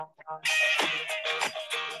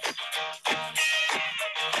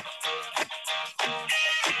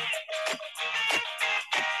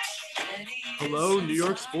Hello, New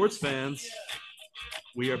York sports fans.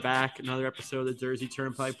 We are back. Another episode of the Jersey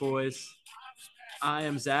Turnpike Boys. I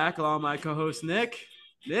am Zach, along with my co-host Nick.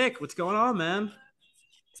 Nick, what's going on, man?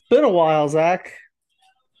 It's been a while, Zach.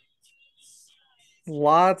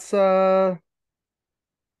 Lots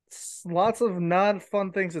lots of not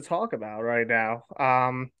fun things to talk about right now.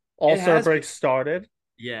 It All-Star has been, break started.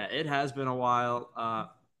 yeah, it has been a while.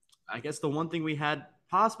 I guess the one thing we had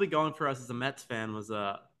possibly going for us as a Mets fan was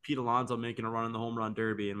Pete Alonso making a run in the home run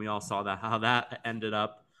derby, and we all saw that how that ended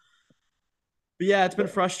up. But yeah, it's been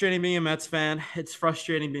frustrating being a Mets fan. It's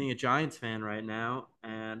frustrating being a Giants fan right now,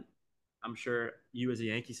 and I'm sure you as a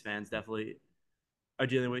Yankees fans definitely are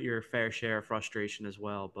dealing with your fair share of frustration as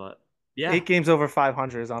well. But yeah, 8 games over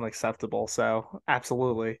 500 is unacceptable, so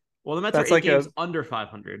absolutely. well, the Mets are That's eight like games a under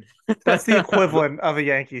 500. that's the equivalent of a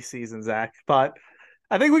Yankee season, Zach. But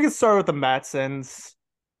I think we can start with the Mets, and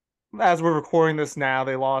as we're recording this now,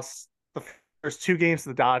 they lost the first 2 games to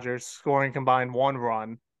the Dodgers, scoring combined 1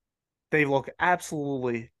 run. They look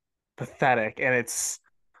absolutely pathetic, and it's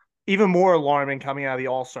even more alarming coming out of the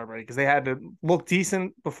All-Star break because they had to look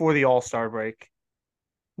decent before the All-Star break.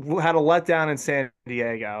 Had a letdown in San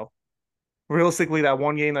Diego. Realistically, that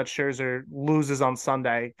one game that Scherzer loses on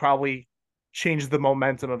Sunday probably changed the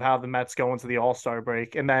momentum of how the Mets go into the All-Star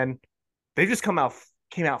break, and then they just came out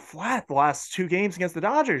flat the last 2 games against the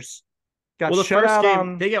Dodgers. Got Well, the shut first out game,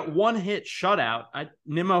 on. they get one hit shutout.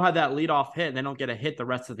 Nimmo had that leadoff hit, and they don't get a hit the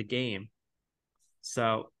rest of the game.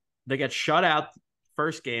 So they get shut out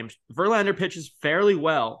first game. Verlander pitches fairly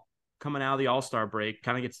well coming out of the All-Star break.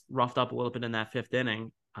 Kind of gets roughed up a little bit in that fifth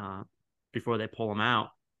inning before they pull him out.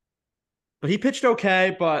 But he pitched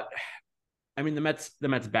okay. But I mean, the Mets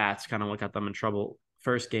bats kind of got them in trouble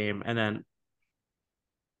first game, and then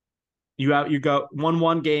you go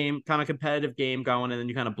 1-1 game, kind of competitive game going, and then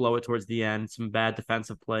you kind of blow it towards the end. Some bad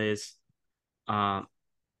defensive plays. Uh,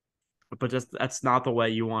 but just that's not the way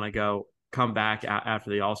you want to go. Come back after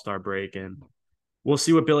the All Star break, and we'll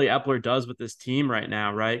see what Billy Eppler does with this team right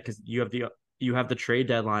now, right? Because you have the trade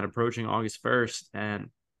deadline approaching August 1st, and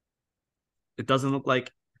it doesn't look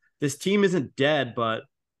like this team isn't dead, but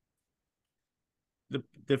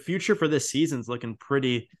the future for this season's looking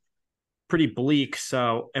pretty bleak.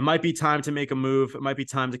 So it might be time to make a move. It might be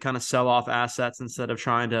time to kind of sell off assets instead of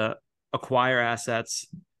trying to acquire assets.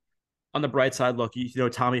 On the bright side, look,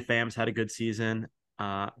 Tommy Pham's had a good season.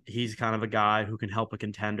 He's kind of a guy who can help a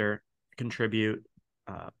contender contribute.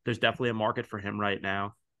 There's definitely a market for him right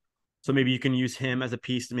now. So maybe you can use him as a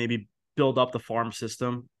piece to maybe build up the farm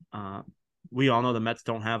system. We all know the Mets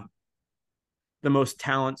don't have the most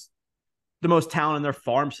talent, in their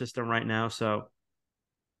farm system right now. So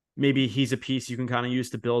maybe he's a piece you can kind of use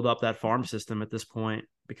to build up that farm system at this point.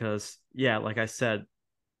 Because yeah, like I said,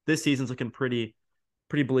 this season's looking pretty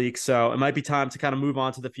bleak. So it might be time to kind of move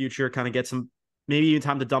on to the future, kind of get some, maybe even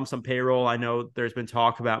time to dump some payroll. I know there's been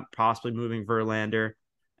talk about possibly moving Verlander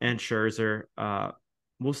and Scherzer.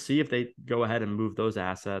 We'll see if they go ahead and move those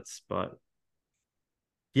assets. But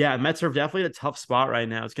yeah, Mets are definitely in a tough spot right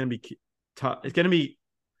now. It's going to be tough. It's going to be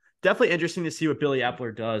definitely interesting to see what Billy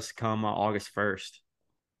Eppler does come August 1st.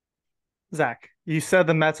 Zach, you said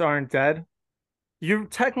the Mets aren't dead. You're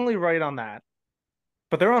technically right on that,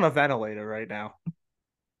 but they're on a ventilator right now.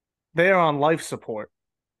 They are on life support.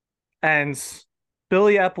 And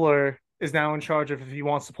Billy Epler is now in charge of if he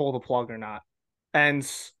wants to pull the plug or not. And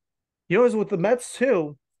as with the Mets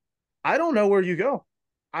too, I don't know where you go.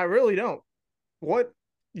 I really don't. What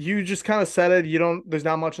you just kind of said it. You don't. There's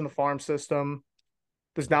not much in the farm system.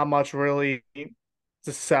 There's not much really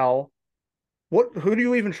to sell. Who do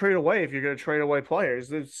you even trade away if you're going to trade away players?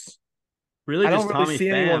 Really, I don't just really Tommy see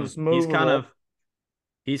anyone Pham. that's He's kind movable. of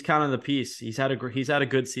he's kind of the piece. He's had a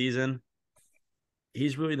good season.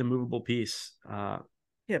 He's really the movable piece.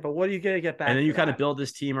 Yeah, but what are you going to get And back then for you kind of that? build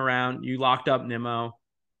this team around. You locked up Nimmo.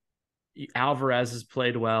 Alvarez has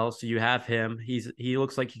played well, so you have him. He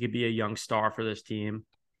looks like he could be a young star for this team.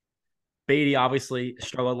 Beatty obviously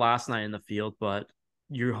struggled last night in the field, but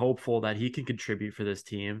you're hopeful that he can contribute for this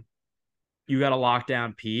team. You got to lock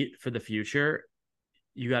down Pete for the future.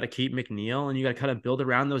 You got to keep McNeil, and you got to kind of build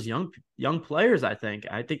around those young players. I think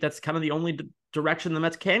that's kind of the only direction the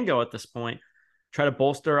Mets can go at this point. Try to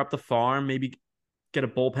bolster up the farm, maybe get a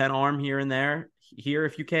bullpen arm here and there here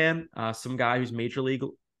if you can. Some guy who's major league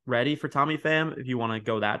ready for Tommy Pham if you want to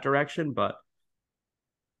go that direction. But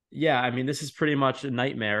yeah, I mean, this is pretty much a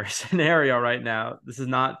nightmare scenario right now. This is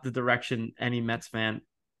not the direction any Mets fan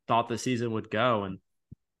thought the season would go, and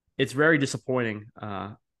it's very disappointing.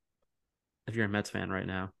 if you're a Mets fan right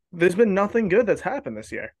now. There's been nothing good that's happened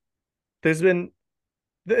this year. There's been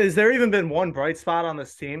Is there even been one bright spot on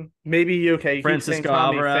this team? Maybe okay, you keep saying Francisco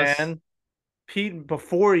Tommy Alvarez. Pham. Pete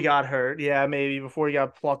before he got hurt, yeah, maybe before he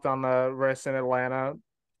got plucked on the wrist in Atlanta.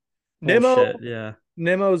 Nimmo Bullshit. Yeah.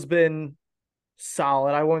 Nimmo's been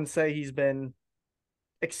solid. I wouldn't say he's been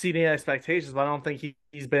exceeding expectations, but I don't think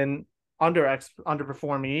he's been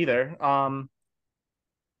underperforming either.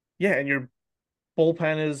 Yeah, and your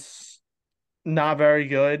bullpen is not very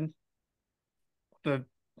good. The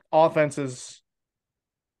offense is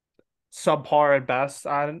subpar at best.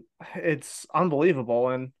 It's unbelievable.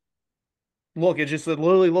 And look, it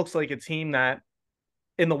literally looks like a team that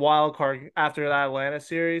in the wild card after that Atlanta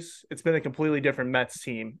series, it's been a completely different Mets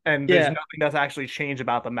team. And there's Yeah. nothing that's actually changed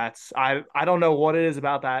about the Mets. I don't know what it is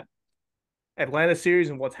about that Atlanta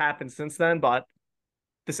series and what's happened since then, but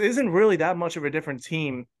this isn't really that much of a different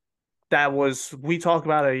team that was we talked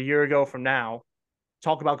about a year ago from now.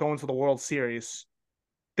 Talk about going to the World Series.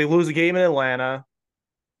 They lose a game in Atlanta.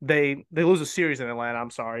 They lose a series in Atlanta, I'm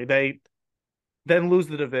sorry. They then lose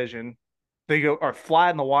the division. They are flat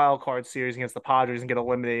in the wild card series against the Padres and get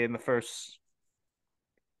eliminated in the first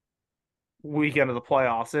weekend of the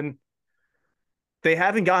playoffs. And they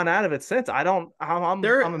haven't gotten out of it since. I'm I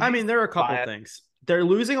mean, amazed there are a couple by it. things. They're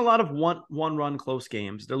losing a lot of one run close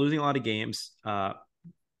games. They're losing a lot of games. They're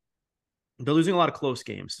losing a lot of close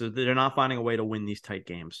games. So they're not finding a way to win these tight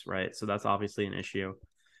games, right? So that's obviously an issue.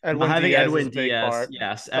 Not Edwin having Diaz is Edwin a big Diaz, part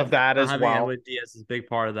yes. of that Not as having well. Edwin Diaz is a big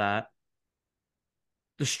part of that.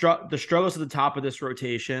 The struggles at the top of this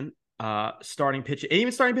rotation, starting pitching, and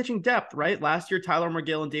even starting pitching depth, right? Last year, Tyler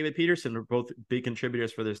McGill and David Peterson were both big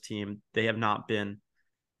contributors for this team. They have not been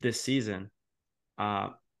this season.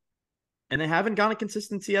 And they haven't gotten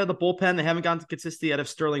consistency out of the bullpen. They haven't gotten consistency out of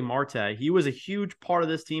Sterling Marte. He was a huge part of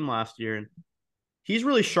this team last year, and he's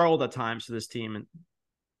really struggled at times to this team. And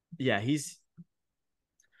yeah,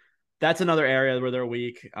 that's another area where they're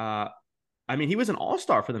weak. I mean, he was an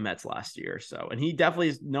all-star for the Mets last year, and he definitely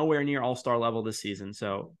is nowhere near all-star level this season.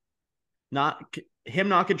 So not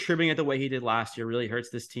contributing at the way he did last year really hurts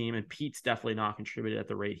this team. And Pete's definitely not contributed at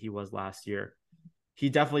the rate he was last year. He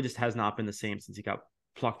definitely just has not been the same since he got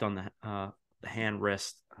plucked on the hand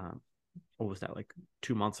wrist. What was that, like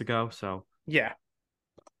 2 months ago? So Yeah.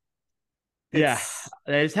 yeah,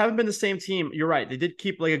 they just haven't been the same team. You're right. They did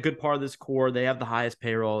keep like a good part of this core. They have the highest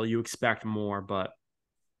payroll. You expect more, but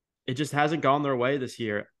it just hasn't gone their way this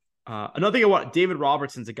year. Another thing David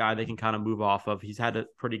Robertson's a guy they can kind of move off of. He's had a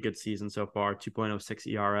pretty good season so far, 2.06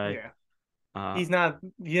 ERA. Yeah. He's not.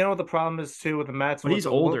 You know what the problem is too with the Mets, But with he's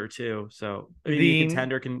older too, so maybe a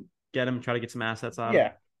contender can get him, try to get some assets out of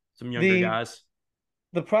yeah some younger the guys.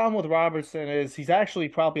 the problem with Robertson is he's actually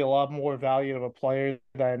probably a lot more valued of a player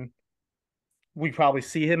than we probably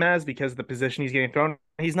see him as because of the position he's getting thrown.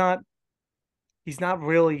 He's not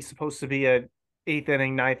really supposed to be a eighth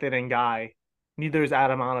inning, ninth inning guy. Neither is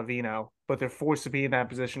Adam Ottavino, but they're forced to be in that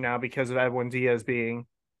position now because of Edwin Diaz being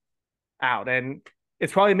out, and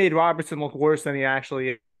it's probably made Robertson look worse than he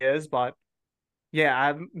actually is. But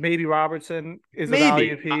yeah, maybe Robertson is a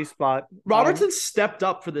value Maybe piece, but Robertson stepped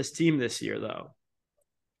up for this team this year, though.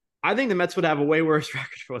 I think the Mets would have a way worse record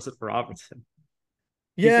if it wasn't for Robertson.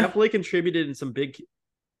 He's yeah, definitely contributed in some big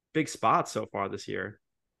spots so far this year.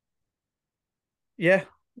 yeah,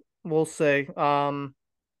 we'll see. Yeah,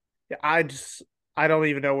 I don't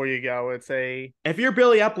even know where you go. If you're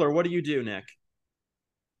Billy Eppler, what do you do, Nick?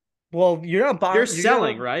 Well, you're not You're buying.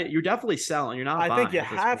 selling, right? You're definitely selling. You're not I think buying you at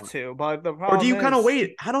this have point. to, but the Or do problem you kind of is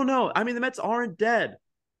wait? I don't know. I mean, the Mets aren't dead.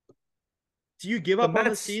 Do you give the up on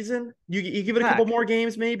the Mets. season? You give it a couple Heck, more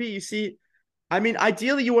games, maybe? You see, I mean,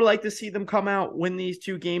 ideally, you would like to see them come out, win these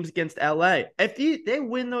 2 games against LA. If they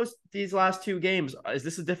win these last 2 games, is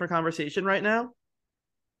this a different conversation right now?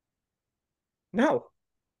 no.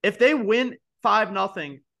 If they win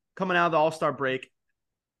 5-0 coming out of the All-Star break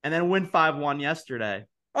and then win 5-1 yesterday,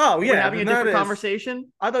 Oh we're yeah, having a then that different is.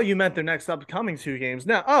 conversation. I thought you meant their next upcoming 2 games.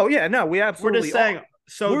 No. Oh yeah, no, we We're just absolutely are. saying,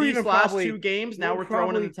 so We're these even last probably 2 games, now we're we're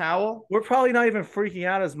throwing in the probably towel. we're probably not even freaking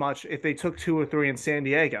out as much if they took 2 or 3 in San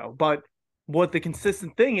Diego. But what the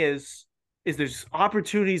consistent thing is there's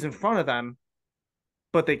opportunities in front of them,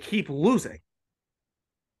 but they keep losing.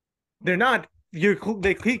 They're not.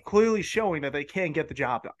 They keep clearly showing that they can't get the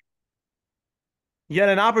job done. Yet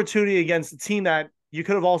an opportunity against a team that you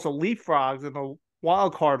could have also leapfrogged in the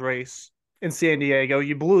wild card race in San Diego.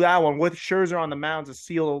 You blew that one with Scherzer on the mound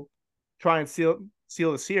to try and seal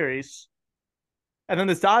the series. And then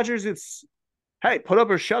the Dodgers, it's hey, put up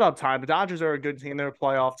or shut up time. The Dodgers are a good team; they're a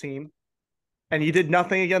playoff team, and you did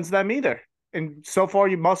nothing against them either. And so far,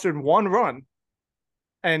 you mustered 1 run,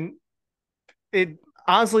 and it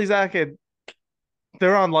honestly, Zach,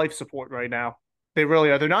 they're on life support right now. They really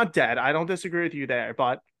are. They're not dead. I don't disagree with you there,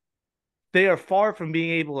 but they are far from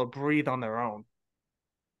being able to breathe on their own.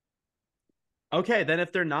 Okay, then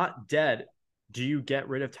if they're not dead, do you get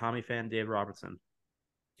rid of Tommy Pham, Dave Robertson?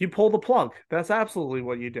 You pull the plug. That's absolutely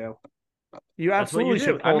what you do. You That's what you absolutely do.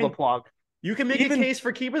 should I pull the mean, plug. you can make a Even case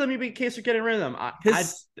for keeping them. You make a case for getting rid of them.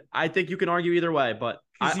 because I think you can argue either way, but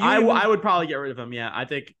you even I would probably get rid of them. Yeah, I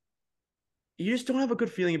think you just don't have a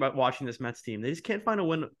good feeling about watching this Mets team. They just can't find a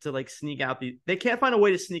win to like sneak out the. They can't find a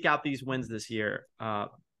way to sneak out these wins this year.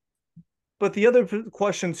 but the other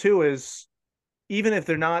question too is even if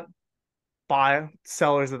they're not buy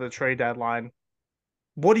sellers at the trade deadline,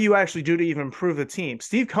 what do you actually do to even improve the team?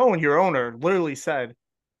 Steve Cohen, your owner, literally said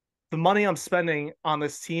the money I'm spending on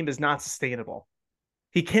this team is not sustainable.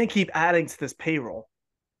 He can't keep adding to this payroll.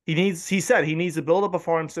 He said he needs to build up a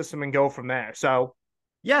farm system and go from there. So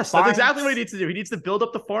Yes, that's buying exactly what he needs to do. He needs to build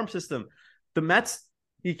up the farm system. The Mets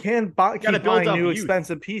he can't got to keep build buying up new youth.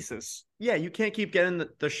 expensive pieces. Yeah, you can't keep getting the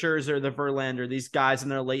Scherzer, the Verlander, these guys in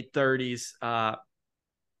their late 30s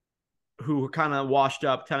who were kind of washed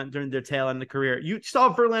up kind of during their tail end of the career. You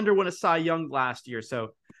saw Verlander win a Cy Young last year. So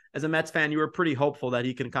as a Mets fan, you were pretty hopeful that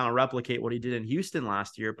he can kind of replicate what he did in Houston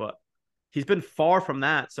last year, but he's been far from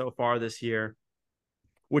that so far this year,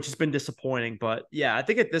 which has been disappointing. But yeah, I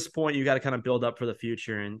think at this point, you got to kind of build up for the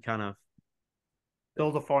future and kind of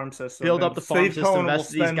Build a farm system. build up And the farm Steve system, Cohen will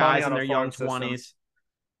invest these spend money guys in on a their young farm system.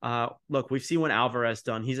 20s. Look, we've seen what Alvarez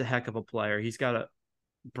done. He's a heck of a player. He's got a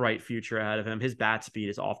bright future ahead of him. His bat speed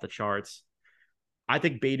is off the charts. I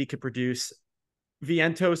think Beatty could produce.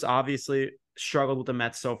 Vientos obviously struggled with the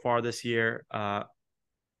Mets so far this year.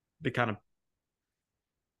 They kind of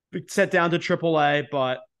set down to AAA,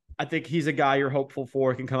 but I think he's a guy you're hopeful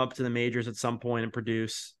for. Can come up to the majors at some point and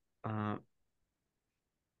produce.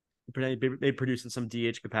 They produce in some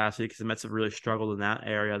DH capacity because the Mets have really struggled in that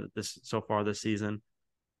area this so far this season.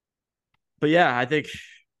 But yeah, I think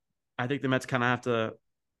the Mets kind of have to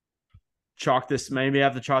chalk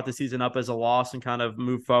the season up as a loss and kind of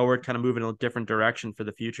move forward, kind of move in a different direction for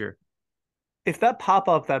the future. If that pop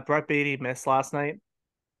up that Brett Beatty missed last night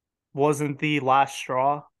wasn't the last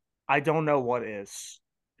straw, I don't know what is.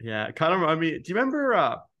 Yeah, kind of. I mean, do you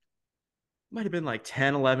remember? Might have been like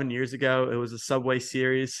 10, 11 years ago. It was a Subway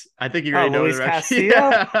Series. I think you Oh, already know the Luis direction.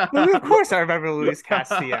 Castillo? Of course I remember Luis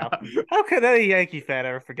Castillo. How could any Yankee fan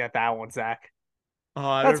ever forget that one, Zach?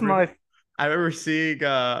 Oh, That's my I remember seeing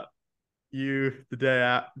you the day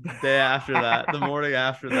after that, the morning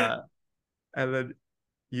after that, and then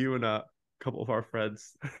you and a couple of our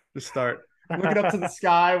friends just start looking up to the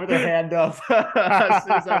sky with their hand up as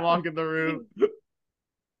soon as I walk in the room.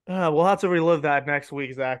 We'll have to relive that next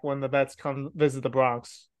week, Zach, when the Mets come visit the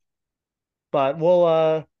Bronx. But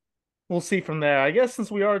we'll see from there. I guess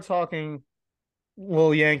since we are talking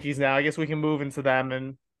little Yankees now, I guess we can move into them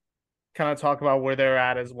and kind of talk about where they're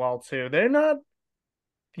at as well too. They're not.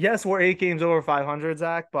 Yes, we're 8 games over 500,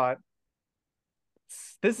 Zach, but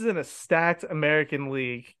this is in a stacked American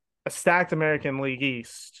League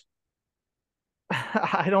East.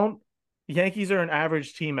 I don't. Yankees are an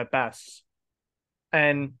average team at best,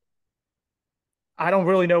 and I don't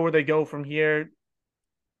really know where they go from here.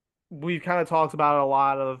 We've kind of talked about a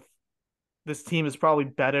lot of this team is probably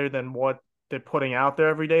better than what they're putting out there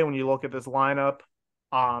every day when you look at this lineup.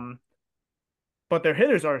 Um, but their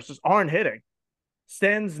hitters aren't hitting.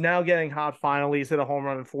 Stan's now getting hot finally. He's hit a home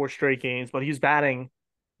run in 4 straight games, but he's batting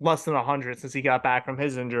less than 100 since he got back from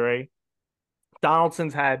his injury.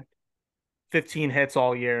 Donaldson's had 15 hits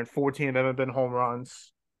all year, and 14 of them have been home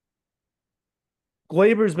runs.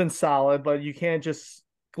 Glaber's been solid, but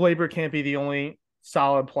Glaber can't be the only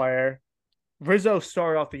solid player. Rizzo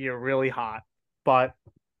started off the year really hot, but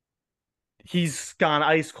he's gone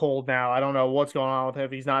ice cold now. I don't know what's going on with him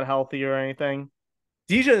if he's not healthy or anything.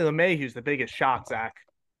 DJ LeMahieu's the biggest shock, Zach.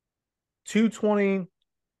 220.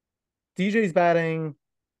 DJ's batting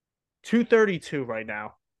 232 right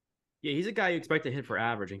now. Yeah, he's a guy you expect to hit for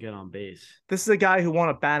average and get on base. This is a guy who won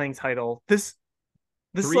a batting title. This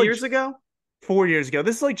 3 years ago? 4 years ago.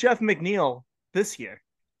 This is like Jeff McNeil this year.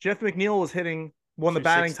 Jeff McNeil won the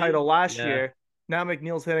batting 260? title last Yeah. year. Now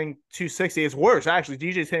McNeil's hitting 260. It's worse, actually.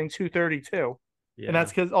 DJ's hitting 232. Yeah. And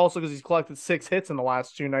that's because he's collected 6 hits in the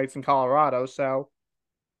last 2 nights in Colorado. So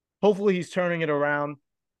hopefully he's turning it around.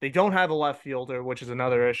 They don't have a left fielder, which is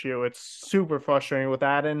another issue. It's super frustrating with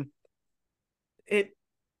that. And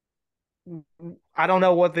I don't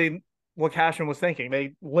know what Cashman was thinking.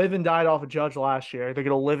 They live and died off a Judge last year. They're going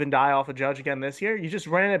to live and die off a Judge again this year. You just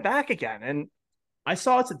ran it back again. And I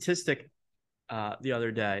saw a statistic the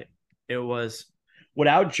other day. It was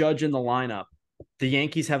without Judge in the lineup, The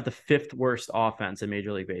Yankees have the fifth worst offense in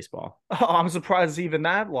Major League Baseball. Oh, I'm surprised it's even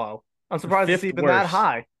that low. I'm The surprised it's fifth even that worst.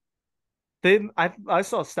 high. I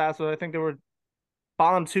saw stats where I think they were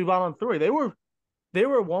bottom two, bottom three. They were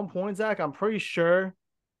at one point, Zach. I'm pretty sure.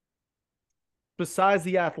 Besides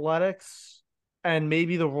the Athletics and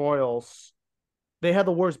maybe the Royals, they had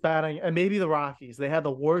the worst batting, and maybe the Rockies. They had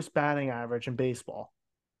the worst batting average in baseball.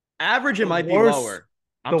 Average, it The might be worst, lower.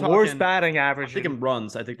 I'm the worst talking. batting I'm average in thinking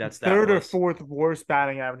runs. I think that stat third or was. fourth worst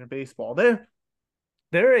batting average in baseball. They're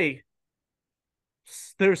a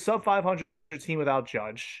they're a sub 500 team without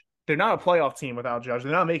Judge. They're not a playoff team without Judge.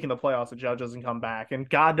 They're not making the playoffs if Judge doesn't come back, and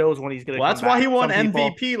God knows when he's going to Well, come that's why he back. won Some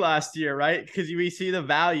people, MVP last year, right? Because we see the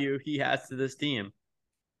value he has to this team.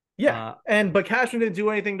 yeah, Uh, but Cashman didn't do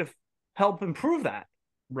anything to help improve that.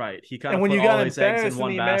 right. He kind And of when put you got all his eggs in embarrassed in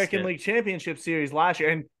one the American basket. League Championship Series last year,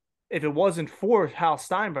 and if it wasn't for Hal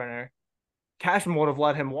Steinbrenner, Cashman would have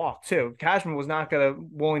let him walk too. Cashman was not going to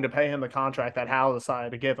willing to pay him the contract that Hal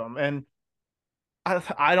decided to give him, and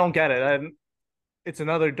I don't get it. And it's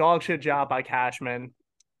another dog shit job by Cashman.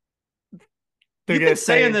 They're You've going been to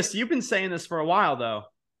saying say this. You've been saying this for a while, though.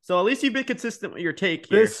 So at least you've been consistent with your take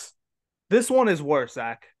here. this one is worse,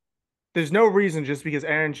 Zach. There's no reason just because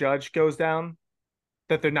Aaron Judge goes down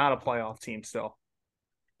that they're not a playoff team still,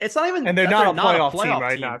 It's not even and they're that not they're a not a playoff team playoff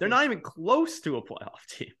right team. now. They're not even close to a playoff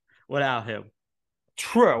team without him.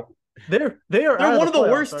 True. They are They're out of one the of the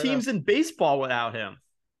playoffs worst right now. teams in baseball without him.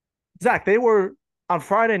 Zach, they were on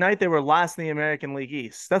Friday night. They were last in the American League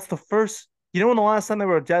East. That's the first. You know when the last time they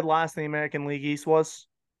were dead last in the American League East was?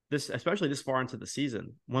 This, especially this far into the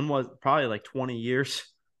season. One was probably like 20 years.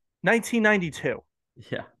 1992.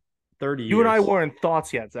 Yeah, 30 You and I years. weren't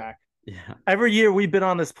thoughts yet, Zach. Yeah, Every year we've been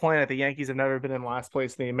on this planet, the Yankees have never been in last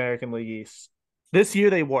place in the American League East. This year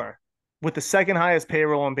they were, with the second highest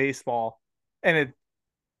payroll in baseball, and a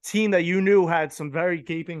team that you knew had some very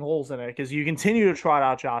gaping holes in it because you continue to trot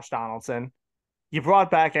out Josh Donaldson. You brought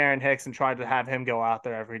back Aaron Hicks and tried to have him go out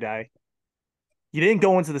there every day. You didn't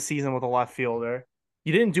go into the season with a left fielder.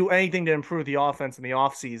 You didn't do anything to improve the offense in the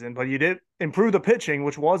offseason, but you did improve the pitching,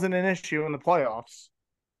 which wasn't an issue in the playoffs.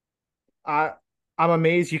 I I'm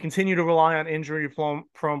amazed you continue to rely on injury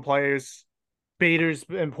prone players. Bader's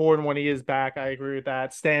important when he is back. I agree with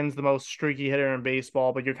that. Stan's the most streaky hitter in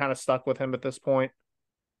baseball, but you're kind of stuck with him at this point.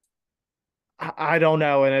 I don't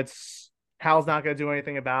know, and it's Hal's not going to do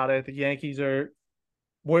anything about it. The Yankees are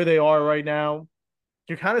where they are right now.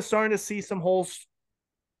 You're kind of starting to see some holes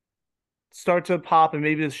start to pop, and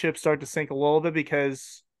maybe the ship start to sink a little bit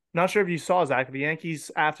because I'm not sure if you saw, Zach, the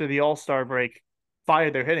Yankees after the All-Star break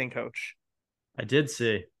fired their hitting coach. I did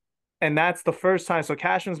see. And that's the first time. So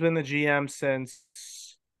Cashman's been the GM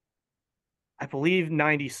since I believe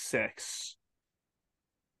 96.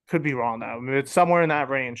 Could be wrong though. I mean, it's somewhere in that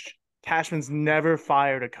range. Cashman's never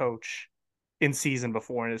fired a coach in season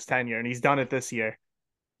before in his tenure, and he's done it this year.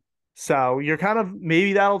 So you're kind of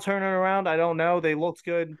maybe that'll turn it around. I don't know. They looked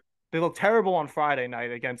good. They looked terrible on Friday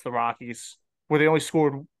night against the Rockies, where they only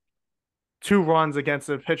scored 2 runs against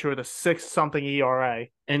a pitcher with a 6 something ERA.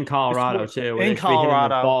 In They Colorado, scored too, where in they should be hitting the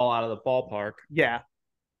Colorado. ball out of the ballpark. Yeah,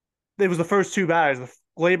 it was the first two batters.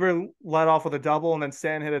 Glaber led off with a double, and then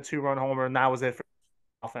Stan hit a 2-run homer, and that was it for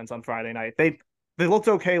offense on Friday night. They looked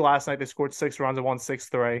okay last night. They scored 6 runs and won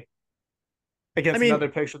 6-3 I against mean, another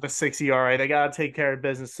pitcher with a 6 ERA. They got to take care of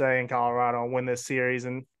business today in Colorado and win this series,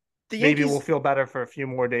 and the maybe we'll Yankees, feel better for a few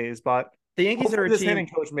more days. But the Yankees are hopefully, a this team. hitting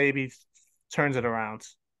coach maybe turns it around.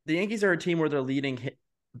 The Yankees are a team where their leading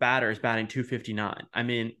batter is batting 259. I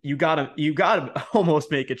mean, you gotta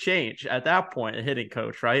almost make a change at that point, a hitting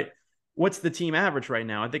coach, right? What's the team average right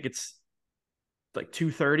now? I think it's like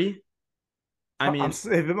 230. I mean,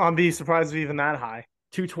 I'm be surprised if even that high.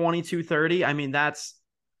 220, 230. I mean, that's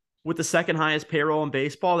with the second highest payroll in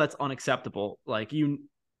baseball. That's unacceptable. Like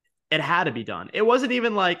it had to be done. It wasn't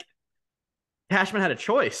even like Cashman had a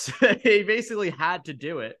choice. He basically had to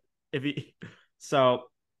do it. If he so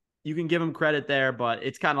you can give him credit there, but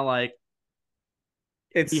it's kind of like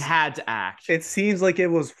he It's had to act. it seems like it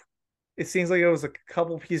was a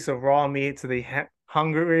couple pieces of raw meat to the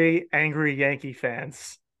hungry, angry Yankee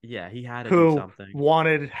fans Yeah, he had to do who something.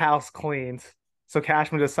 wanted house cleaned. So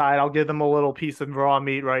Cashman decided I'll give them a little piece of raw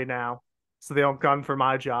meat right now, so they don't gun for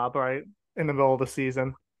my job right in the middle of the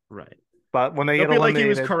season. Right. But when they Don't get be like he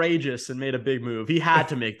was eliminated, courageous and made a big move. He had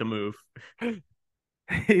to make the move.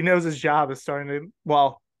 he knows his job is starting to.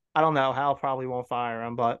 Well, I don't know. Hal probably won't fire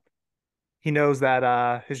him, but he knows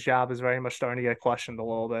that his job is very much starting to get questioned a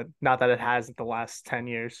little bit. Not that it hasn't the last 10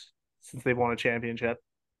 years since they won a championship,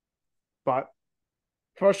 but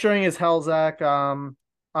frustrating as hell, Zach. I'm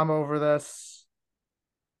over this.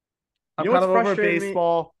 You I'm know kind what's of over frustrating me?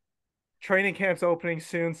 baseball. Training camp's opening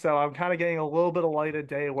soon, so I'm kind of getting a little bit of light of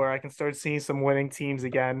day where I can start seeing some winning teams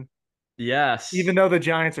again. Yes. Even though the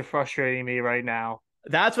Giants are frustrating me right now.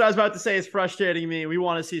 That's what I was about to say. Is frustrating me. We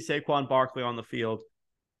want to see Saquon Barkley on the field,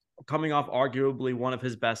 coming off arguably one of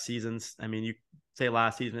his best seasons. I mean, you say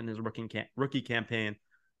last season, his rookie campaign,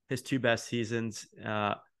 his two best seasons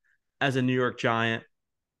as a New York Giant.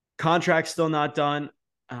 Contract still not done.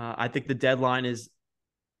 I think the deadline is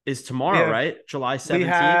We tomorrow, have right? July we 17th.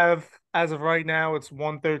 have as of right now it's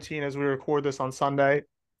 1:13 as we record this on Sunday.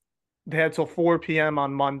 They had till 4 p.m.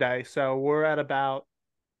 on Monday, so we're at about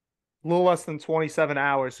a little less than 27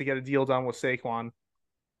 hours to get a deal done with Saquon,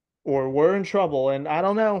 or we're in trouble. And I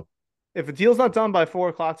don't know if a deal's not done by 4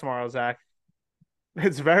 o'clock tomorrow, Zach.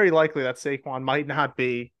 It's very likely that Saquon might not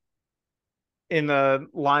be in the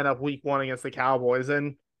lineup week 1 against the Cowboys.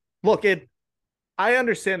 And look, I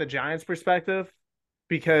understand the Giants' perspective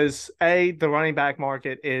because the running back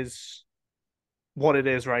market is what it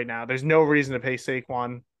is right now. There's no reason to pay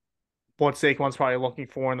Saquon what Saquon's probably looking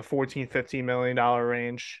for in the 14, $15 million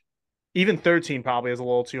range. Even 13 probably is a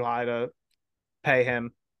little too high to pay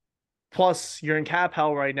him. Plus, you're in cap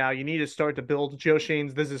hell right now. You need to start to build. Joe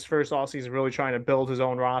Shane's this is his first offseason really trying to build his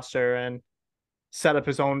own roster and set up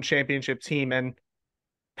his own championship team. And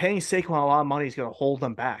paying Saquon a lot of money is going to hold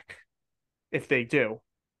them back if they do.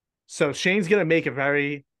 So Shane's going to make a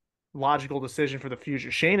very logical decision for the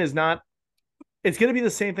future. Shane is not, it's going to be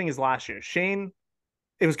the same thing as last year. Shane,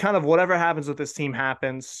 it was kind of whatever happens with this team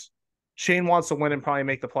happens. Shane wants to win and probably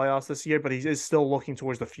make the playoffs this year, but he is still looking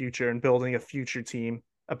towards the future and building a future team,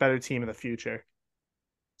 a better team in the future.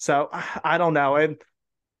 So I don't know. And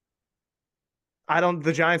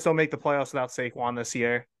the Giants don't make the playoffs without Saquon this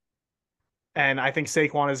year. And I think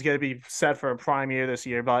Saquon is going to be set for a prime year this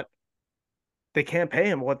year, but they can't pay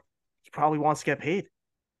him what he probably wants to get paid.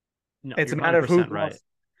 No, It's you're a matter of who 100% right. wants.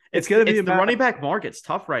 It's going to be It's a the matter. running back market's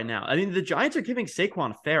tough right now. I mean, the Giants are giving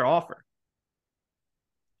Saquon a fair offer.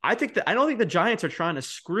 I don't think the Giants are trying to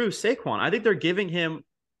screw Saquon. I think they're giving him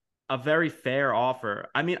a very fair offer.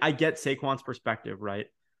 I mean, I get Saquon's perspective, right?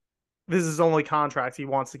 This is his only contract. He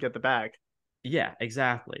wants to get the bag. Yeah,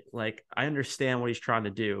 exactly. Like, I understand what he's trying to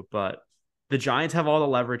do, but the Giants have all the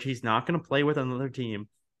leverage. He's not going to play with another team.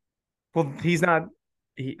 Well, he's not.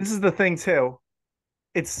 He, This is the thing too.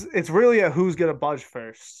 It's really a who's going to budge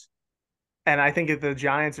first. And I think if the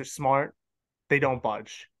Giants are smart, they don't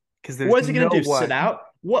budge because there's what is he going no to do? Sit way. out?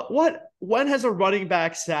 When has a running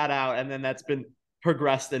back sat out and then that's been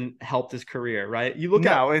progressed and helped his career, right? You look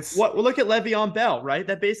at No, look at Le'Veon Bell, right?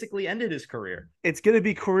 That basically ended his career. it's going to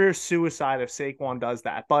be career suicide if Saquon does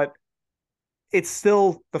that. But it's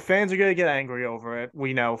still the fans are going to get angry over it.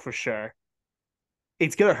 We know for sure.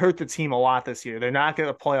 It's going to hurt the team a lot this year. They're not going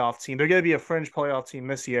to playoff team. They're going to be a fringe playoff team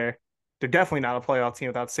this year. They're definitely not a playoff team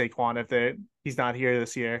without Saquon if he's not here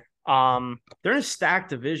this year. They're in a stacked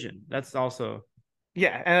division. That's also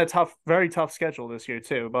Yeah, and a very tough schedule this year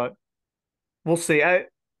too. But we'll see.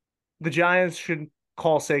 The Giants should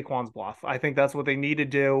call Saquon's bluff. I think that's what they need to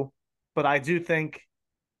do. But I do think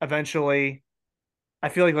eventually, I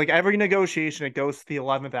feel like every negotiation, it goes to the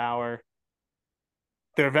 11th hour.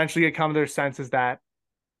 They're eventually going to come to their senses that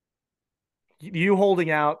you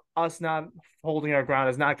holding out, us not holding our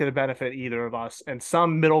ground is not going to benefit either of us. And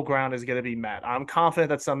some middle ground is going to be met. I'm confident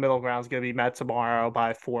that some middle ground is going to be met tomorrow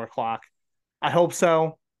by 4 o'clock. I hope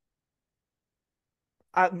so.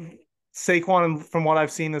 Saquon, from what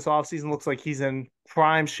I've seen this offseason, looks like he's in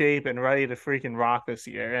prime shape and ready to freaking rock this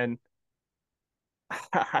year. And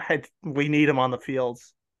we need him on the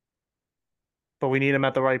fields, but we need him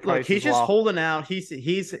at the right look. price He's as just well. holding out. He's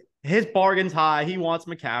his bargain's high. He wants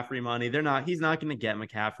McCaffrey money. He's not going to get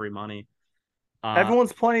McCaffrey money. Uh,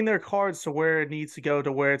 Everyone's playing their cards to where it needs to go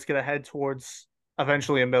to where it's going to head towards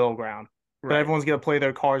eventually a middle ground. But right. everyone's going to play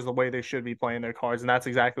their cards the way they should be playing their cards. And that's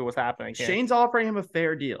exactly what's happening here. Shane's offering him a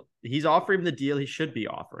fair deal. He's offering him the deal he should be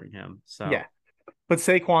offering him. So Yeah. But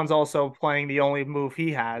Saquon's also playing the only move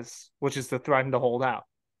he has, which is to threaten to hold out,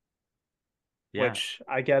 yeah, which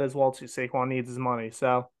I get as well too. Saquon needs his money.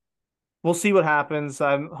 So we'll see what happens.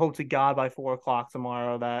 I hope to God by 4 o'clock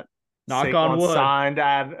tomorrow that knock on Saquon wood. signed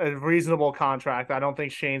at a reasonable contract. I don't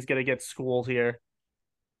think Shane's going to get schooled here.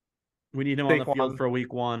 We need him on the field Saquon, for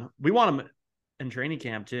week 1. We want him in training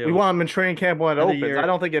camp we too. want him in training camp when it End of opens. I year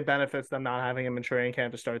don't think it benefits them not having him in training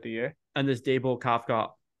camp to start the year. and this Dable Kafka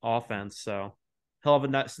offense. So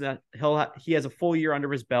he'll have he has a full year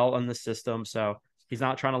under his belt in the system. So he's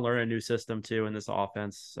not trying to learn a new system too in this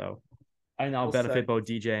offense. So I think that'll benefit both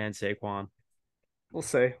DJ and Saquon. We'll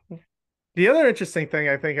see. The other interesting thing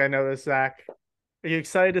I think I noticed, Zach, are you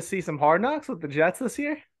excited to see some Hard Knocks with the Jets this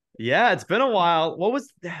year? Yeah, it's been a while. What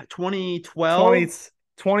was that? 20, 2012?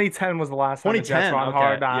 2010 was the last time the Jets 2010. were on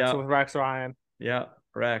Hard Okay. Knocks Yep. with Rex Ryan. Yep.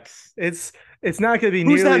 Rex. It's it's not going to be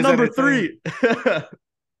Who's nearly that as number entertaining. 3?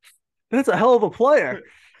 That's a hell of a player.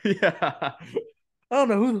 Yeah. I don't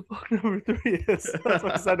know who the fuck number 3 is. That's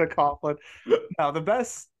what I said to Coughlin. No, the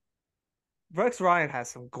best. Rex Ryan has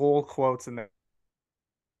some gold quotes in there.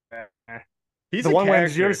 He's The a one when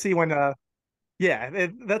did you ever character. see when yeah,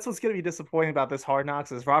 that's what's going to be disappointing about this Hard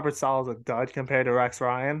Knocks is Robert Sala's a dud compared to Rex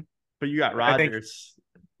Ryan. But you got I think Rodgers.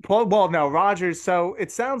 well, no, Rogers. So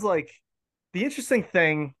it sounds like the interesting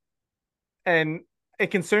thing, and it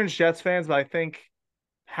concerns Jets fans, but I think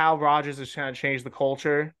how Rogers is trying to change the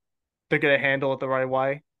culture, they're going to handle it the right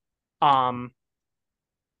way. Um,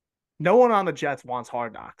 no one on the Jets wants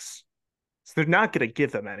Hard Knocks, so they're not going to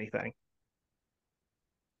give them anything.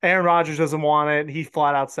 Aaron Rodgers doesn't want it. He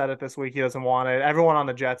flat out said it this week. He doesn't want it. Everyone on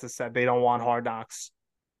the Jets has said they don't want Hard Knocks.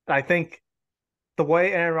 And I think the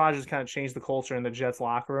way Aaron Rodgers kind of changed the culture in the Jets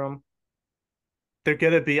locker room, they're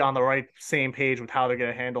going to be on the right same page with how they're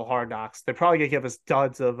going to handle Hard Knocks. They're probably going to give us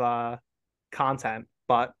duds of content,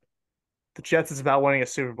 but the Jets is about winning a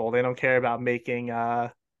Super Bowl. They don't care about making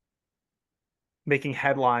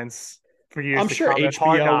headlines for years I'm to sure come. And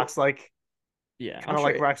Hard HBO. Knocks, like Yeah, kind of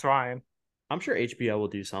like Rex Ryan. I'm sure HBO will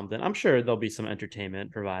do something. I'm sure there'll be some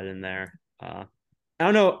entertainment provided in there. I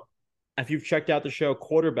don't know if you've checked out the show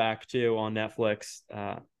Quarterback too on Netflix.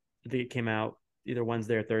 I think it came out either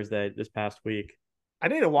Wednesday or Thursday this past week. I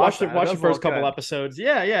need to watch that. It Watch the does first look couple good. episodes.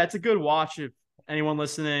 Yeah, yeah, it's a good watch. If anyone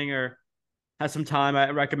listening or has some time, I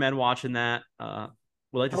recommend watching that.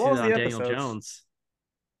 We'd like to How see long that is on the Daniel episodes? Jones.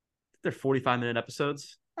 They're 45-minute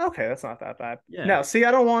episodes. Okay, that's not that bad. Yeah. No, see,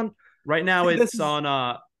 I don't want. Right now See, this it's is. on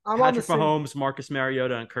I'm on the Patrick same. Mahomes, Marcus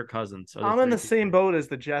Mariota, and Kirk Cousins. So the I'm in three the people. same boat as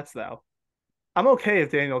the Jets, though. I'm okay if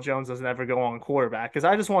Daniel Jones doesn't ever go on quarterback because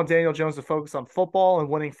I just want Daniel Jones to focus on football and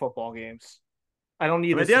winning football games. I don't I need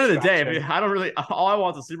mean, at this the end of the day, I distraction. mean, I don't really. All I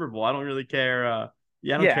want is a Super Bowl. I don't really care.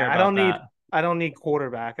 Yeah, I don't care Yeah, about that. I don't need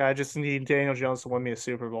quarterback. I just need Daniel Jones to win me a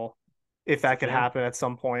Super Bowl. If that could Yeah, happen at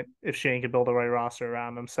some point, if Shane could build the right roster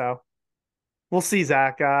around him. So we'll see,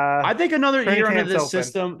 Zach. I think another Training year under camp's this open.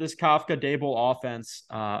 system, this Kafka Dable offense.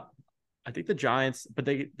 I think the Giants, but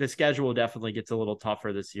the schedule definitely gets a little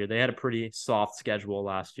tougher this year. They had a pretty soft schedule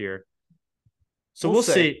last year, so We'll we'll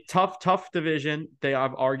see. see. Tough division. They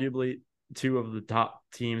have arguably two of the top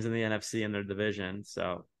teams in the NFC in their division.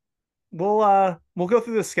 So We'll go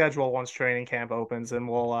through the schedule once training camp opens and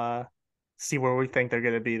we'll see where we think they're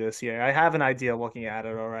gonna be this year. I have an idea looking at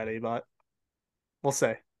it already, but we'll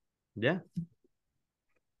see. yeah,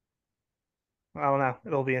 I don't know.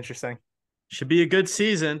 It'll be interesting. should be a good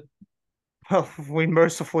season. We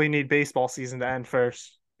mercifully need baseball season to end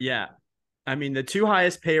first. Yeah, I mean the two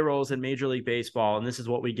highest payrolls in Major League Baseball, and this is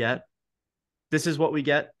what we get. This is what we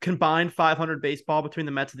get. Combined 500 baseball between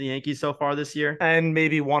the Mets and the Yankees so far this year. And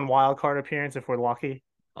maybe one wild card appearance if we're lucky.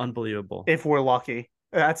 Unbelievable. If we're lucky.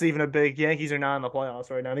 That's even a big Yankees are not in the playoffs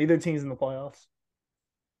right now. Neither team's in the playoffs.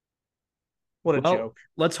 What a Well, joke.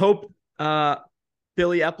 let's hope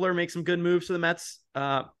Billy Eppler makes some good moves to the Mets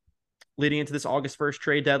leading into this August 1st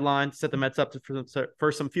trade deadline to set the Mets up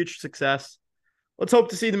for some future success. Let's hope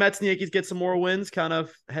to see the Mets and the Yankees get some more wins, kind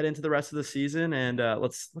of head into the rest of the season, and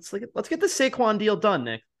let's get the Saquon deal done,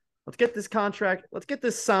 Nick. Let's get this contract. Let's get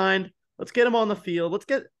this signed. Let's get him on the field. Let's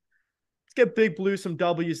get Big Blue some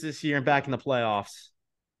W's this year and back in the playoffs.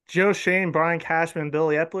 Joe Shane, Brian Cashman, and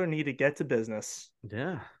Billy Eppler need to get to business.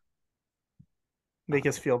 Yeah. Make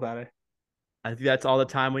us feel better. I think that's all the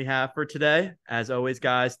time we have for today. As always,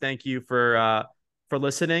 guys, thank you for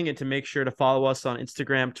listening, and to make sure to follow us on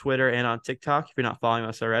Instagram, Twitter, and on TikTok if you're not following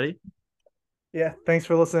us already. Yeah. Thanks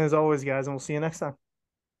for listening as always, guys, and we'll see you next time.